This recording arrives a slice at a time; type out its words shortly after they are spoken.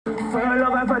For your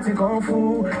love I fight it kung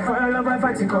fu. For your love I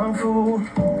fight it kung fu.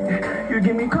 You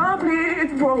give me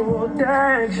complete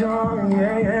protection,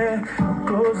 yeah, yeah.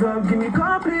 Close up, give me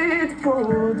complete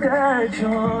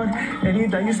protection.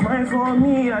 Anytime you smile for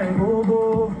me, I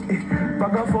go.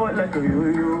 Back and forth like a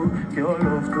yo-yo. Your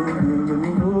love to me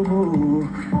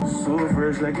go. So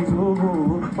fresh like it's go.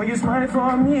 When you smile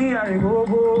for me, I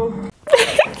go.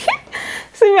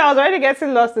 See me, I was already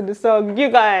getting lost in the song. You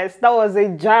guys, that was a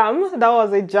jam. That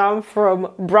was a jam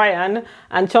from Brian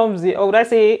and Chomzy. Or would I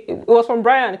say it was from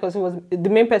Brian because he was the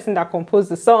main person that composed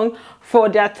the song for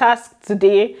their task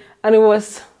today, and it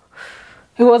was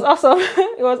awesome.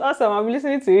 It was awesome. I'm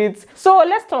listening to it. So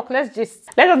let's talk. Let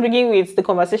us begin with the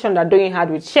conversation that Dotun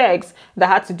had with Sheggz that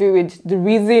had to do with the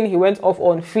reason he went off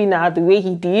on Phyna the way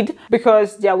he did,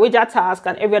 because their wager task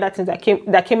and every other thing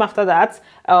that came after that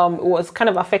was kind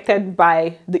of affected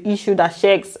by the issue that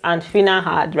Sheggz and Phyna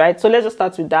had, right? So let's just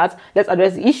start with that. Let's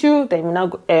address the issue. Then we now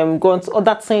go on to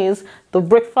other things, the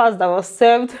breakfast that was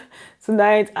served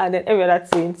tonight, and then every other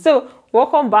thing. So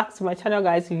welcome back to my channel,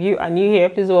 guys. If you are new here,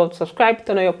 please subscribe,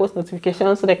 turn on your post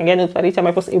notifications so they can get notified each time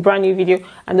I post a brand new video,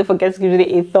 and don't forget to give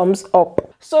it a thumbs up.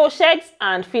 So Sheggz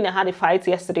and Phyna had a fight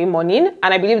yesterday morning,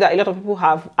 and I believe that a lot of people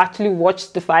have actually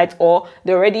watched the fight, or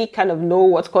they already kind of know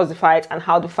what caused the fight and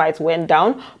how the fight went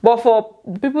down. But for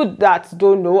people that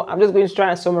don't know, I'm just going to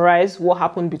try and summarize what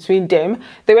happened between them.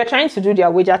 They were trying to do their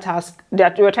wager task,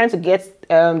 they were trying to get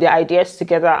their ideas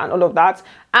together and all of that,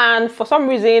 and for some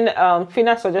reason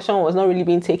Phyna's suggestion was not really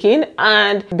being taken,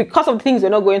 and because of things were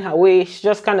not going her way, she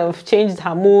just kind of changed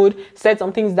her mood, said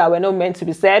some things that were not meant to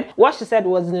be said. What she said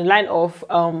was in the line of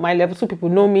my level 2 people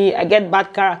know me, I get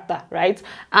bad character, right?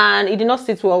 And it did not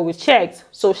sit well with Sheggz.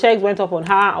 So Sheggz went up on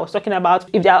her. I was talking about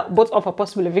if they are both up for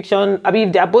possible eviction. I mean,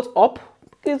 if they are both up,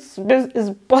 it's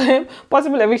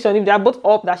possible eviction. If they are both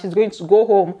up, that she's going to go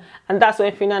home. And that's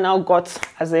when Phyna now got,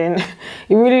 as in,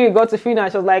 immediately got to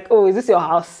Phyna. She was like, oh, is this your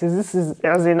house?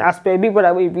 As in, as per Big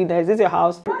Brother way be there, is this your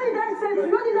house? What did I say to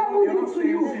you? What did I move to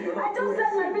you? I just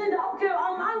said my opinion that, okay,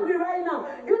 I'm angry right now.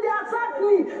 You they attack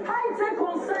me. How it take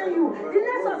concern you? The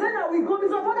next person that we go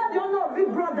is about the honor of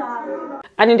Big Brother.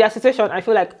 And in their situation, I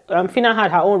feel like Phyna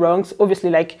had her own wrongs. Obviously,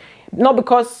 like, not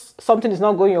because something is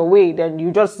not going your way, then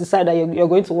you just decide that you're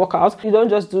going to walk out. You don't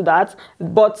just do that.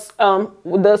 But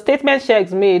the statement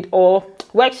Sheggz made, or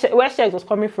where Sheggz was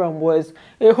coming from, was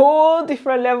a whole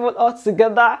different level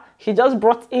altogether. He just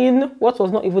brought in what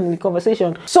was not even in the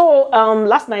conversation. So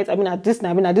last night, at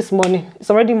this morning,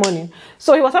 it's already morning.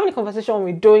 So he was having a conversation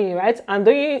with Dotun, right? And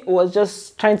Dotun was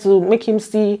just trying to make him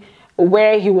see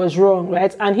where he was wrong,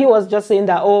 right? And he was just saying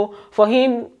that, oh, for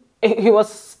him, he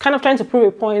was kind of trying to prove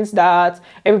a point that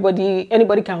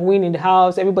anybody can win in the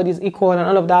house, everybody's equal and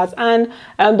all of that. And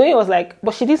Dotun was like,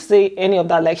 but she didn't say any of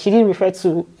that. Like, she didn't refer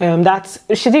to that.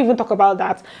 She didn't even talk about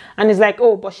that. And it's like,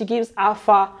 oh, but she gives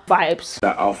alpha vibes.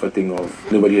 That alpha thing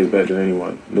of nobody is better than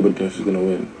anyone. Nobody knows who's gonna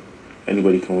win.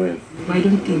 Anybody can win. I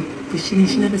don't think, because she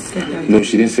never said that. No,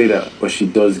 she didn't say that, but she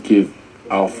does give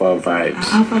alpha vibes.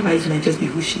 Alpha vibes might just be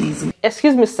who she is.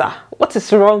 Excuse me, sir. What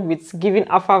is wrong with giving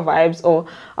alpha vibes or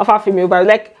alpha female vibes?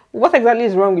 Like, what exactly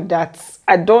is wrong with that?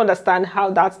 I don't understand how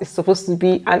that is supposed to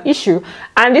be an issue.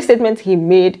 And this statement he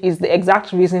made is the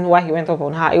exact reason why he went up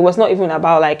on her. It was not even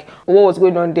about like what was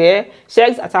going on there.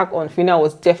 Sheggz's attack on Phyna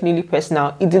was definitely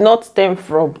personal. It did not stem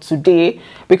from today,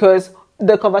 because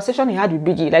the conversation he had with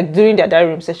Biggie, like during their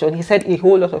diary room session, he said a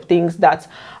whole lot of things that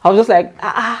I was just like,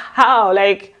 how?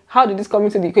 Like, how did this come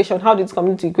into the equation? How did this come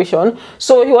into the equation?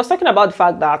 So he was talking about the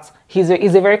fact that he's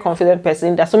a very confident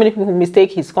person, that so many people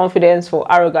mistake his confidence for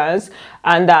arrogance,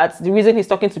 and that the reason he's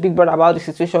talking to Big Brother about the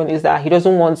situation is that he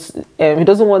doesn't want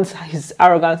his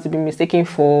arrogance to be mistaken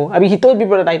for, he told Big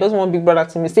Brother that he doesn't want Big Brother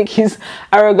to mistake his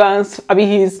arrogance,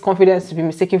 his confidence to be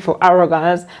mistaken for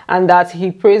arrogance, and that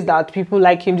he prays that people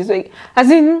like him this way.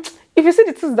 As in, if you see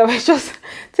the things that were just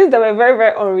things that were very,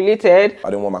 very unrelated. I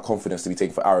don't want my confidence to be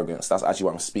taken for arrogance. That's actually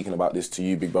why I'm speaking about this to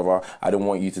you, Big Brother. I don't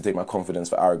want you to take my confidence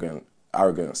for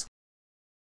arrogance.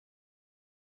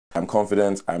 I'm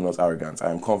confident, I'm not arrogant.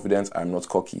 I am confident, I'm not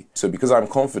cocky. So because I'm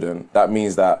confident, that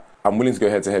means that I'm willing to go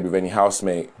head to head with any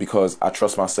housemate because I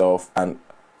trust myself, and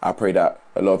I pray that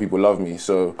a lot of people love me.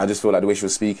 So I just feel like the way she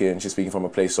was speaking, she's speaking from a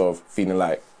place of feeling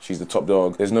like she's the top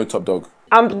dog. There's no top dog.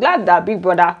 I'm glad that Big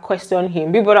Brother questioned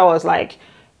him. Big Brother was like,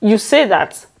 you say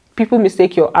that people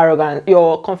mistake your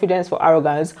confidence for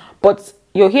arrogance, but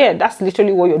you're here, that's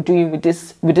literally what you're doing with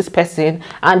this person.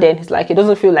 And then he's like, it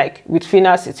doesn't feel like with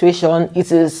Phyna's situation,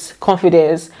 it is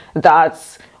confidence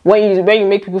that when you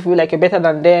make people feel like you're better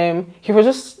than them. He was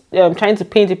just trying to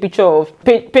paint a picture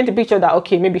that,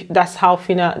 okay, maybe that's how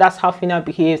Phyna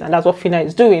behaves, and that's what Phyna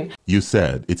is doing. You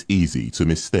said it's easy to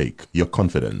mistake your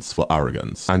confidence for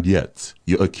arrogance, and yet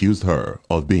you accused her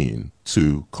of being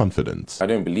too confident. I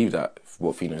don't believe that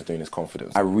what Phyna is doing is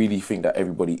confidence. I really think that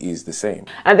everybody is the same.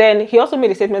 And then he also made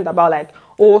a statement about like,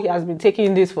 oh, he has been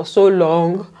taking this for so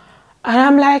long. And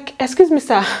I'm like, excuse me,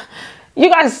 sir. You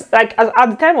guys, like, at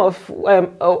the time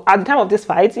of this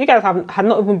fight, you guys had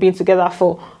not even been together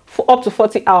for up to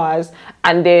 40 hours.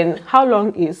 And then how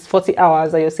long is 40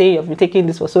 hours that you're saying you've been taking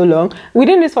this for so long?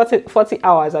 Within this 40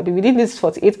 hours, I mean, within these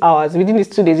 48 hours, within these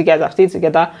 2 days you guys have stayed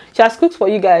together, she has cooked for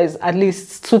you guys at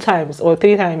least 2 times or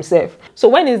 3 times safe. So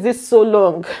when is this so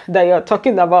long that you're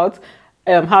talking about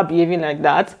her behaving like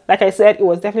that? Like I said, it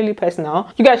was definitely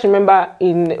personal. You guys remember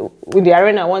in the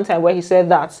arena one time where he said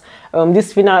that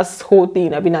this Phyna's whole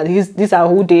thing, I mean, this her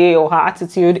whole day or her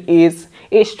attitude is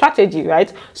a strategy,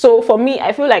 right? So for me,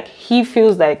 I feel like he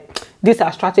feels like this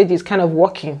her strategy is kind of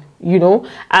working, you know,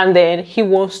 and then he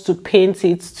wants to paint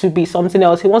it to be something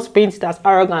else. He wants to paint it as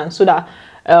arrogance so that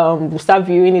we'll start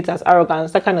viewing it as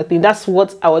arrogance, that kind of thing. That's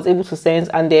what I was able to sense.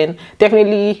 And then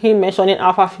definitely him mentioning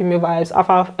alpha female vibes,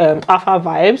 alpha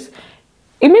vibes,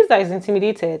 it means that he's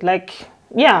intimidated. Like,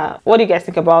 yeah, what do you guys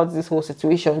think about this whole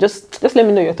situation? Just let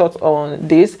me know your thoughts on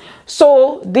this.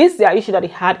 So their issue that they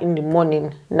had in the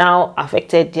morning now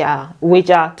affected their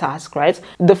wager task, right?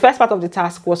 The first part of the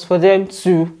task was for them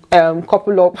to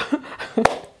couple up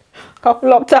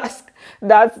task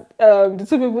that the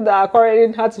 2 people that are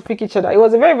quarreling had to pick each other. It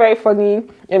was a very, very funny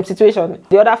situation.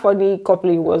 The other funny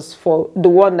coupling was for the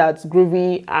one that's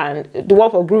Groovy and the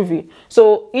one for Groovy.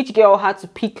 So each girl had to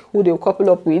pick who they'll couple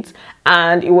up with,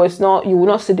 and it was not, you will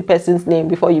not see the person's name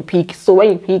before you pick. So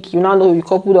when you pick, you now know who you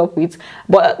coupled up with,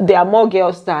 but there are more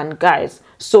girls than guys.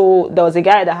 So there was a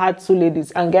guy that had 2 ladies,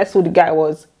 and guess who the guy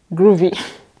was? Groovy.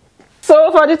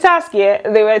 So for the task here,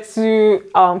 they were to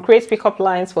create pickup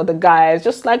lines for the guys,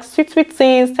 just like sweet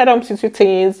things, tell them sweet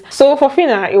things. So for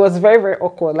Phyna, it was very, very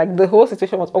awkward. Like the whole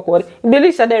situation was awkward.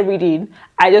 Billy started reading.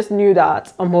 I just knew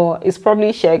that it's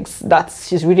probably Sheggz that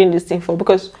she's reading this thing for,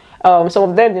 because some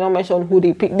of them did not mention who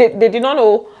they picked. They did not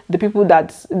know the people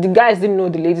that the guys didn't know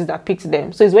the ladies that picked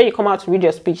them. So it's when you come out to read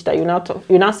your speech that you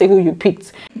now say who you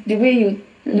picked. The way you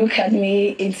look at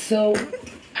me, it's so.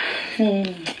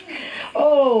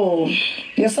 Oh,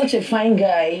 you're such a fine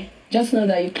guy. Just know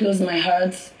that you close my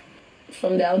heart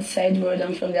from the outside world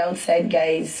and from the outside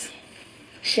guys.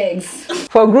 Sheggz.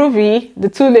 For Groovy, the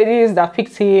 2 ladies that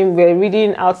picked him were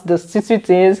reading out the sweet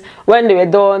things. When they were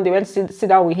done, they went to sit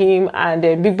down with him, and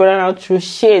then Big Brother now threw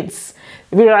shades.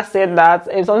 Big Brother said that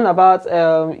it's something about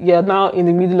you're now in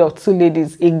the middle of 2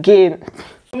 ladies again.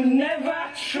 We'll never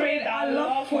trade our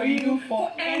love for you for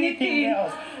anything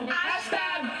else.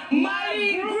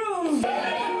 #MyGroove.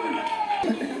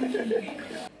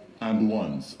 And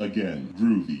once again,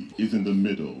 Groovy is in the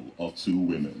middle of 2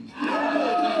 women.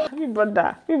 Big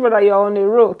brother, you're on a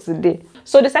roll today.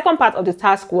 So the second part of the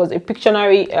task was a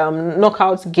Pictionary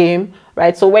knockout game,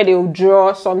 right? So where they will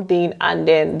draw something, and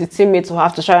then the teammates will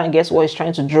have to try and guess what he's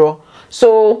trying to draw.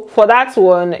 So for that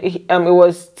one, it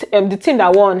was the team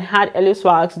that won had Ellie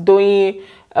Swags, Dotun,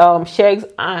 Sheggz,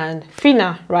 and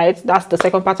Phyna, right? That's the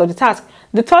second part of the task.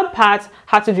 The third part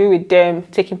had to do with them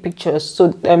taking pictures.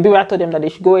 So Biwa told them that they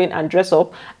should go in and dress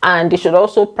up, and they should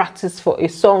also practice for a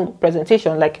song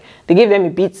presentation. Like they gave them a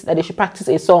beat that they should practice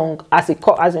a song as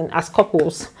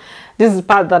couples. This is the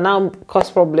part that now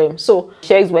caused problems. So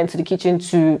Sheggz went to the kitchen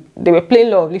they were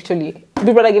playing love, literally.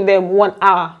 Big Brother gave them 1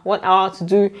 hour to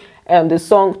do the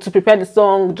song, to prepare the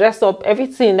song, dress up,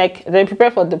 everything, like then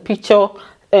prepare for the picture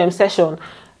session.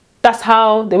 That's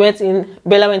how they went in.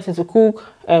 Bella went in to cook.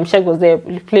 Sheggz was there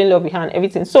playing love with her and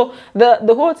everything. So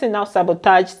the whole thing now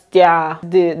sabotaged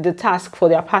the task for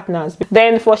their partners.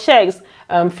 Then for Sheggz,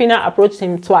 Phyna approached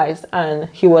him twice, and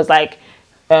he was like,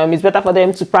 it's better for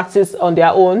them to practice on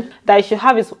their own, that he should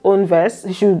have his own verse,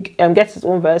 he should get his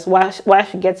own verse while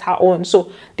she gets her own.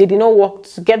 So they did not work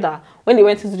together. When they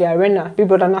went into the arena, Big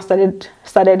Brother now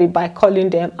started it by calling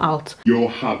them out. Your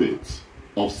habit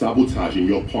of sabotaging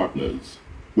your partners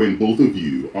when both of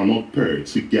you are not paired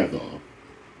together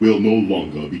will no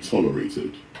longer be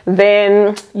tolerated.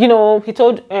 Then, you know, he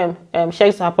told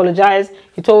Sheggz to apologize.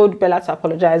 He told Bella to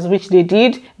apologize, which they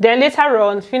did. Then later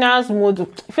on, Phyna's mood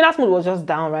was just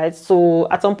down, right? So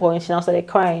at some point, she now started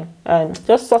crying. And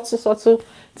just subtle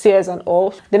tears and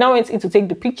all. They now went in to take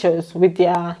the pictures with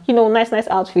their, you know, nice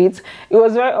outfits. It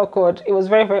was very awkward. It was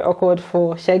very awkward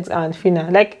for Sheggz and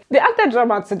Phyna. Like, the acted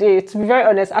drama today, to be very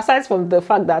honest, aside from the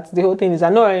fact that the whole thing is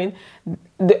annoying,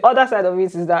 the other side of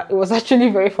it is that it was actually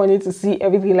very funny to see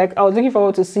everything. Like, I was looking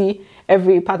forward to see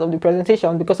every part of the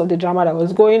presentation because of the drama that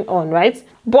was going on, right?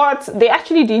 But they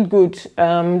actually did good.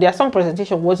 Their song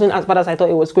presentation wasn't as bad as I thought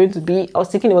it was going to be. I was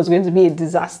thinking it was going to be a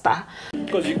disaster.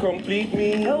 Cause you complete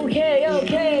me. Okay.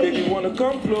 Baby, wanna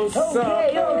come closer.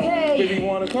 Okay. Baby,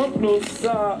 wanna come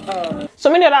closer.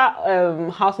 So many other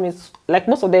housemates, like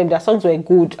most of them, their songs were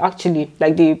good actually.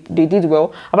 Like they did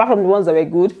well. Apart from the ones that were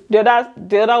good, the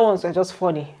other ones were just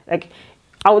funny. Like,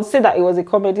 I would say that it was a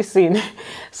comedy scene.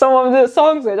 Some of the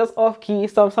songs were just off key.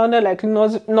 Some sounded like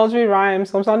nursery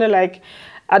rhymes. Some sounded like,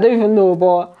 I don't even know,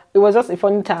 but it was just a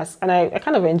funny task, and I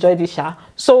kind of enjoyed this show.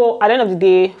 So at the end of the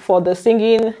day, for the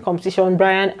singing competition,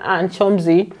 Brian and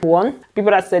Chomzy won.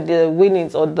 People that said the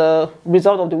winnings or the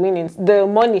result of the winnings, the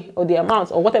money or the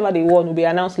amount or whatever they won will be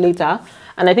announced later,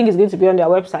 and I think it's going to be on their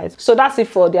website. So that's it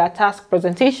for their task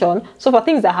presentation. So for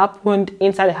things that happened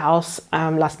inside the house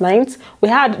last night, we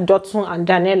had Dotun and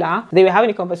Daniella. They were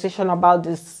having a conversation about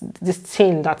this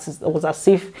thing that was as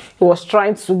if he was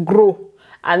trying to grow.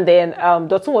 And then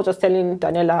Dotun was just telling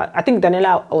Daniella, I think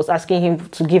Daniella was asking him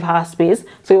to give her space.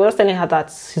 So he was just telling her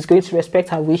that he's going to respect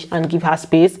her wish and give her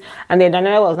space. And then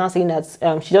Daniella was now saying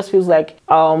that she just feels like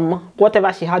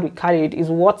whatever she had with Khalid is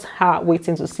what her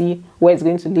waiting to see where it's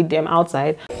going to lead them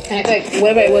outside. And I feel like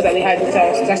whatever it was that we had with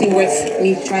us, it's actually worth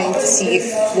me trying to see if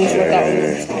it's going to work out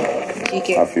or not.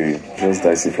 I feel you. Just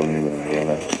dicey from me,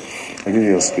 man. I give you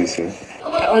your space here.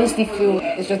 I honestly feel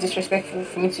it's just disrespectful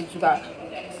for me to do that.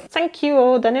 Thank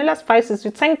you, Daniella Spices.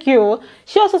 Thank you.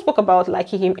 She also spoke about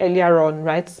liking him earlier on,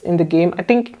 right, in the game. I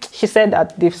think she said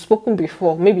that they've spoken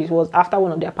before. Maybe it was after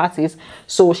one of their parties.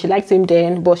 So she liked him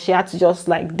then, but she had to just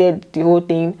like dead the whole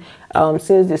thing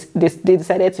since they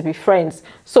decided to be friends.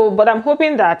 So, but I'm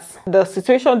hoping that the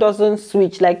situation doesn't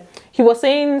switch. Like, he was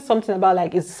saying something about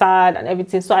like it's sad and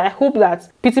everything. So I hope that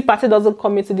pity party doesn't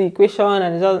come into the equation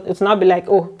and it's not be like,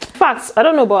 oh, facts, I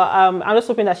don't know, but I'm just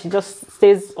hoping that she just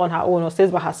stays on her own or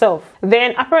stays by herself.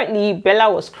 Then apparently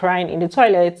Bella was crying in the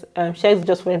toilet. Sheggz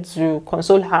just went to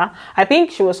console her. I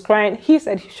think she was crying. He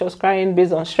said she was crying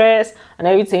based on stress and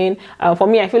everything. For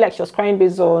me, I feel like she was crying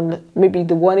based on maybe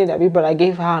the warning that Big Brother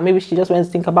gave her. Maybe she just went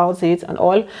to think about it and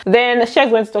all. Then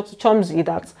Sheggz went to talk to Chomzy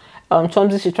that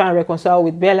Chomzy should try and reconcile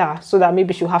with Bella so that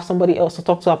maybe she'll have somebody else to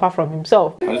talk to apart from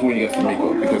himself. I just want you guys to make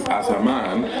up because as a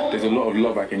man, there's a lot of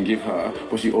love I can give her,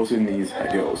 but she also needs her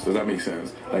girls. Does that make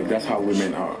sense? Like, that's how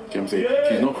women are. Do you know what I'm saying?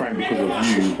 She's not crying because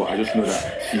of you, but I just know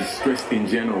that she's stressed in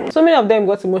general. So many of them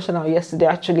got emotional yesterday,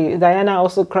 actually. Diana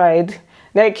also cried.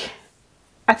 Like,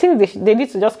 I think they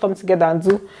need to just come together and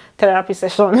do therapy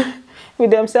session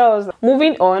with themselves.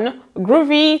 Moving on,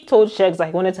 Groovy told Sheggz that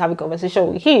he wanted to have a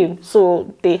conversation with him.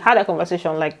 So they had a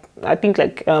conversation like, I think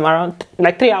like around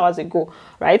like 3 hours ago,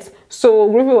 right? So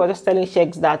Groovy was just telling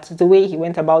Sheggz that the way he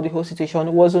went about the whole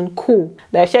situation wasn't cool.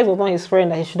 That if Sheggz was not his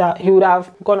friend, that he would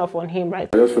have gone off on him, right?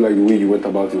 I just feel like the way you went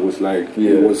about it was like,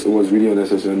 it was really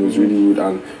unnecessary and it was really rude.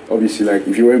 And obviously, like,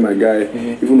 if you were my guy,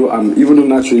 even though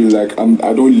naturally, like,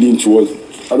 I don't lean towards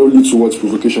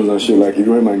provocations and shit. Like, if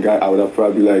you were my guy, I would have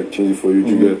probably like changed it for you.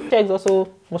 Sheggz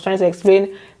also was trying to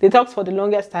explain the talks for the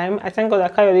longest time. I thank God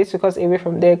that Kayode took us away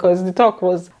from there because the talk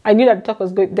was, I knew that the talk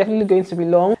was definitely going to be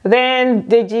long. Then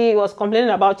Deji was complaining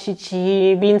about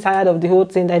Chichi being tired of the whole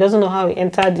thing, that he doesn't know how he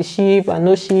entered the ship and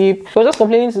no ship. He was just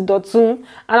complaining to Dotun,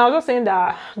 and I was just saying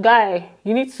that, guy,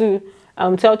 you need to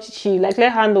tell Chichi, like,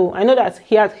 let her know. I know that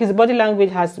his body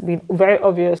language has been very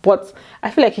obvious, but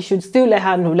I feel like he should still let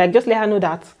her know. Like, just let her know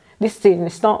that this thing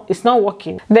it's not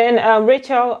working. Then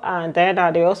Rachel and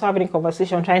Diana, they were also having a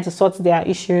conversation trying to sort their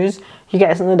issues. You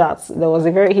guys know that there was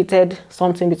a very heated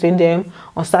something between them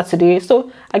on Saturday.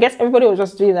 So I guess everybody was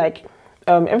just doing like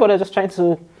everybody was just trying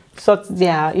to sort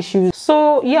their issues.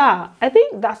 So yeah, I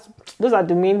think those are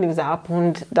the main things that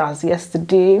happened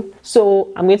yesterday.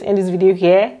 So I'm going to end this video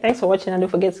here. Thanks for watching, and don't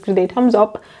forget to give it a thumbs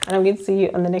up, and I'm going to see you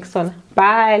on the next one.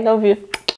 Bye, love you.